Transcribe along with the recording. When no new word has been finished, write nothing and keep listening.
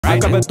I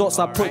grab a dots,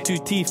 I put 2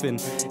 teeth in.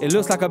 It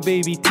looks like a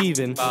baby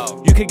teething.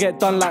 You could get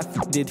done like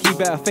did. He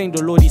better thank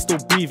the Lord he's still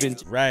breathing.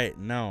 Right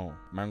now,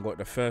 man got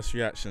the first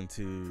reaction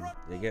to,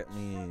 you get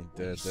me,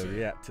 the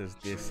Reactors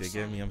diss, you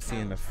get me? I'm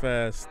seeing the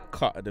first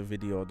cut of the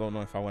video. I don't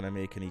know if I want to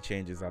make any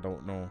changes, I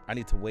don't know. I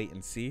need to wait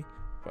and see.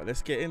 But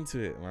let's get into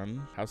it,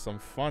 man. Have some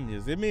fun, you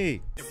see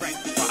me?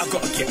 I've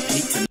got to get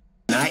paid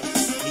tonight.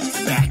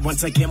 Back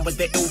once again with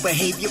the ill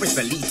behavior. It's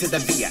the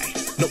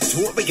LeeToTheVI.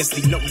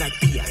 Notoriously known like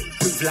B.I.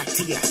 Move like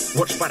T.I.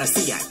 Watch by the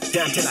C.I.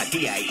 Down till I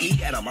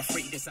D.I.E. And I'm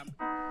afraid this I'm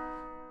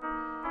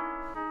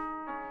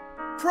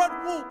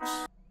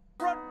ProdByWalkz.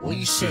 What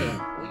you say?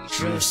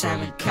 Drill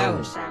Simon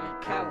Cows.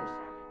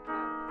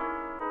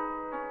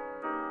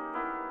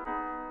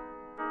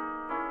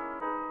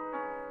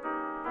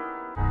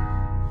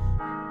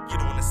 You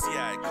don't wanna see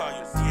I call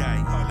you D.I.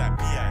 You like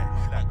B.I.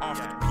 Like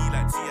after the P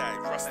like T.I.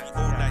 Rusty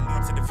old like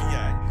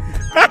LeeToTheVI.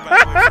 Been a bad boy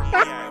from me,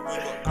 we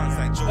got guns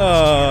like Joe.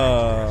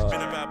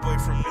 Been a bad boy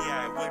from me,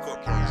 we got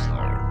guns.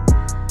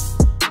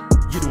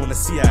 You don't wanna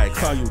see I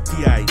call you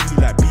D.I. You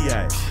like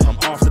B.I. I'm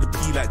after the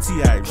P like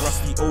T.I.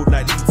 Rusty old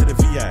like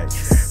LeeToTheVI.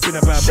 Been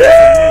a bad boy from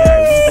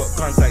me, we got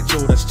guns like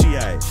Joe, that's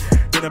G.I.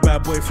 Been a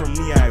bad boy from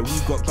me, we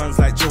got guns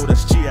like Joe,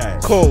 that's G.I.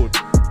 Cold.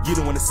 You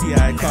don't wanna see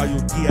I call you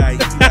D.I. You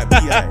like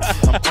B.I.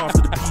 I'm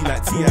after the P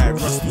like T.I.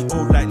 Rusty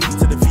old like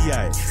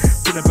LeeToTheVI.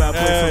 Been a bad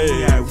boy from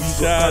me, we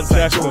got guns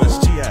like Joe, that's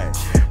G.I.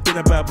 Been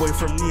a bad boy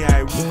from me,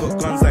 we got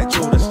guns like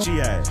Joe, that's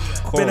G.I.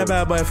 Been a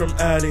bad boy from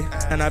early,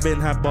 and I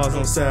been had bars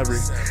on Surrey.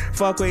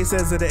 Fuck what he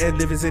says at the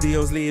end of his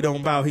videos, Lee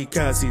don't bow, he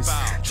curses.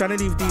 Tryna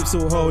leave deep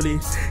so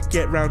holy,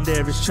 get round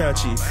there is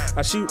churchy.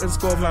 I shoot and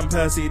score Van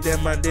Persie,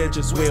 them man they're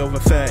just way over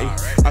 30.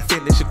 I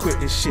think they should quit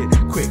this shit,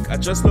 quick. I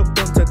just looked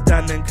onto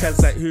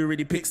dan&kaz like who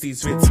really picks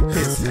these fits.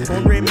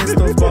 Don't really miss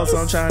those bars, so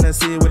I'm trying to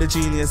see where the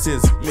genius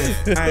is.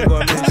 Myth, I ain't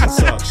gonna mention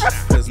such,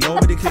 cause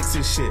nobody kicks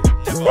this shit.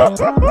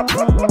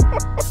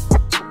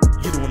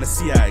 You don't wanna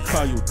see I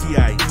call you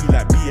D.I. You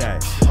like B.I.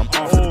 I'm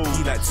after the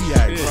P like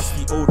T.I.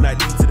 Rusty old like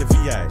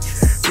LeeToTheVI.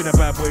 Been a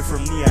bad boy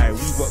from me,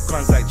 we got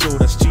guns like Joe,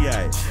 that's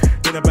G.I.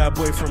 Been a bad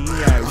boy from me,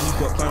 we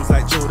got guns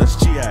like Joe, that's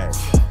G.I.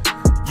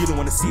 You don't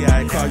wanna see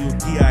I call you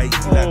D.I.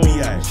 You like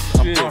B.I.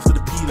 I'm after the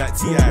P like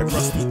T.I.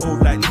 Rusty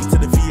old like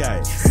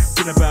LeeToTheVI.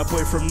 Been a bad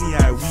boy from me,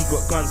 we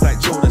got guns like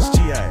Joe, that's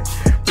G.I.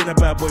 Been a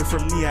bad boy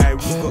from me,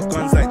 we got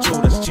guns like Joe,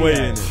 that's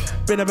G.I.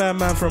 Been a bad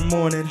man from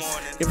morning.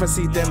 If I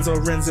see Dems or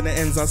Rens in the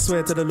ends, I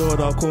swear to the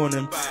Lord I'll call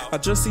him. I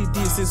just see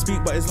DISSED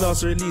speak, but his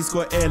last release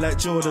got air like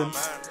Jordan.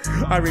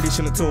 I really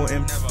shouldn't have taught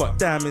him, but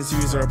damn his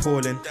views are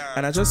appalling.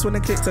 And I just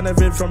wanna click on a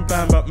vid from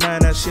Bam, but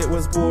man that shit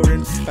was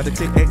boring. Had to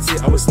click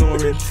exit, I was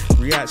snoring.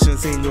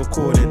 Reactions ain't your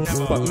calling,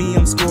 but me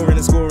I'm scoring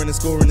and scoring and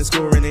scoring and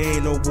scoring. It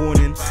ain't no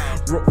warning.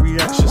 Rock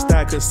reactions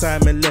died cause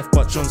Simon left,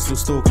 but John's still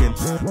stalking.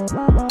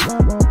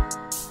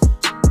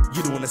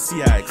 You don't wanna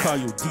see I call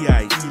you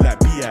D.I. You like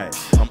B.I.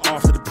 I'm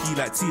after the P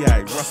like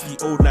T.I. Rusty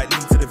old like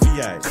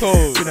LeeToTheVI.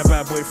 Been a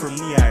bad boy from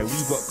me,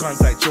 we got guns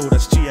like Joe,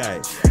 that's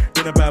G.I.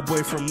 Been a bad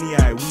boy from me,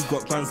 we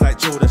got guns like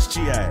Joe, that's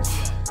G.I.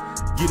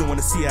 You don't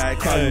wanna see I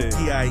call you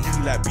D.I.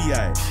 You like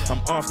B.I. I'm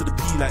after the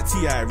P like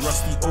T.I.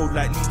 Rusty old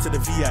like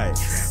LeeToTheVI.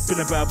 Been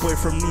a bad boy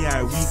from me,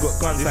 we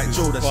got guns like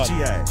Joe, that's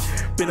G.I.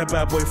 Been a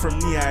bad boy from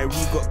me,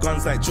 we got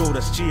guns like Joe,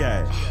 that's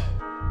G.I.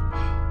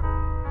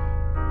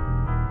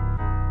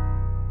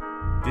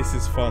 This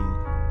is fun.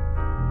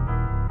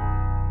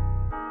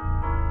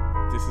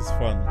 This is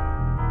fun.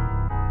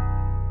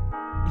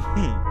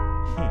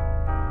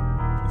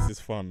 This is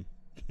fun.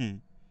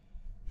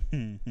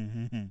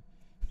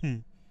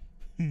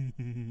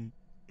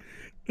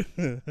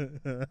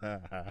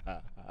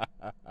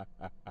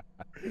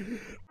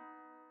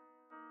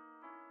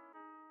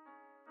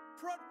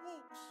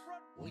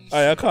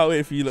 I can't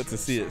wait for you lot to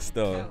see it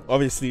still.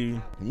 Obviously,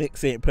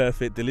 mix ain't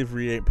perfect,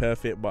 delivery ain't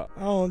perfect, but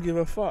I don't give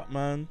a fuck,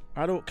 man.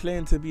 I don't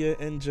claim to be an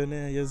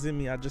engineer, you see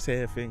me? I just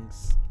hear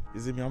things.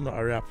 You see me? I'm not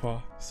a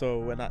rapper.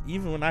 So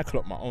even when I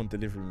clock my own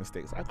delivery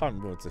mistakes, I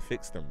can't be able to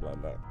fix them, blah,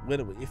 blah.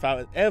 If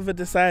I ever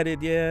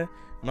decided, yeah,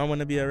 I want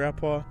to be a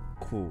rapper,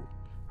 cool.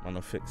 I'm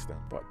gonna fix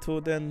them. But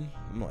till then,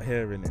 I'm not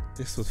hearing it.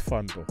 This was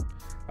fun though.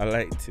 I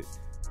liked it.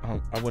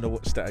 I want to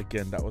watch that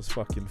again. That was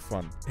fucking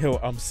fun. Hear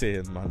what I'm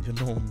saying, man. You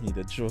know me,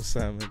 the Joe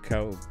Simon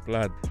Cow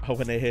blood. I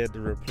want to hear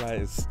the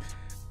replies.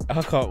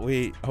 I can't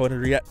wait. I want to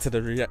react to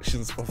the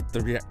reactions of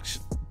the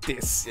reaction.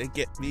 This, you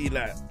get me,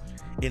 like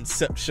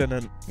Inception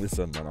and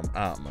listen, man. I'm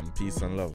out, man. Peace and love.